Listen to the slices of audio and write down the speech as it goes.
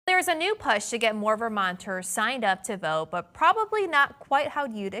There's a new push to get more Vermonters signed up to vote, but probably not quite how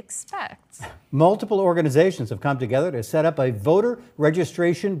you'd expect. Multiple organizations have come together to set up a voter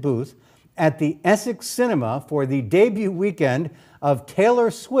registration booth at the Essex Cinema for the debut weekend of Taylor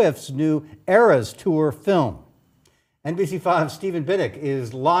Swift's new Eras Tour film. NBC5's Stephen Biddick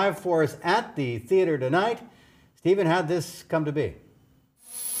is live for us at the theater tonight. Stephen, how'd this come to be?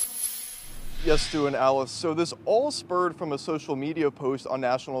 Yes, Stu and Alice. So this all spurred from a social media post on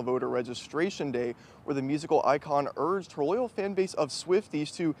National Voter Registration Day, where the musical icon urged her loyal fan base of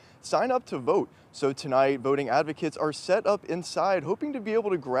Swifties to sign up to vote. So tonight, voting advocates are set up inside, hoping to be able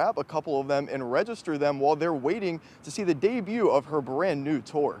to grab a couple of them and register them while they're waiting to see the debut of her brand new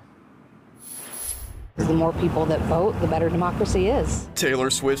tour. The more people that vote, the better democracy is. Taylor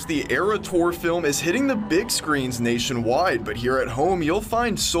Swift's The Eras Tour film is hitting the big screens nationwide, but here at home you'll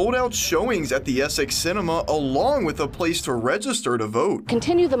find sold-out showings at the Essex Cinema along with a place to register to vote.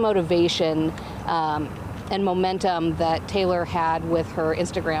 Continue the motivation and momentum that Taylor had with her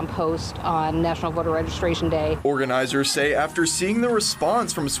Instagram post on National Voter Registration Day. Organizers say after seeing the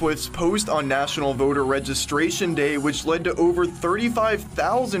response from Swift's post on National Voter Registration Day, which led to over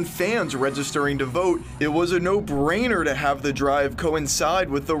 35,000 fans registering to vote, it was a no-brainer to have the drive coincide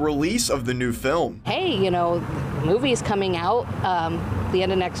with the release of the new film. Hey, you know, the movie's coming out the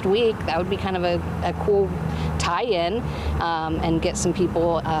end of next week. That would be kind of a cool tie-in and get some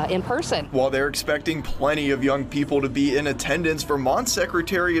people in person. While they're expecting plenty of young people to be in attendance, Vermont's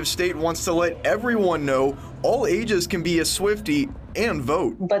Secretary of State wants to let everyone know all ages can be a Swiftie and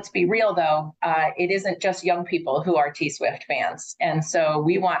vote. Let's be real, though. It isn't just young people who are T-Swift fans. And so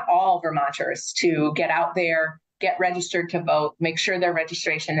we want all Vermonters to get out there, get registered to vote, make sure their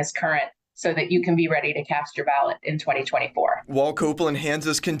registration is current, so that you can be ready to cast your ballot in 2024. While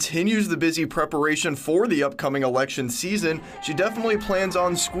Copeland-Hanzus continues the busy preparation for the upcoming election season, she definitely plans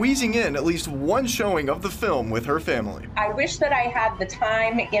on squeezing in at least one showing of the film with her family. I wish that I had the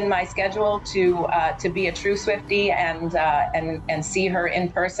time in my schedule to be a true Swiftie and see her in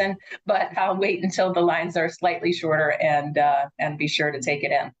person, but I'll wait until the lines are slightly shorter and be sure to take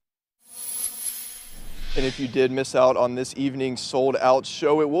it in. And if you did miss out on this evening's sold-out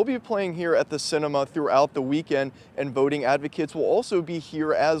show, it will be playing here at the cinema throughout the weekend, and voting advocates will also be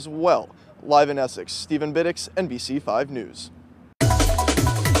here as well. Live in Essex, Stephen Biddick, NBC5 News.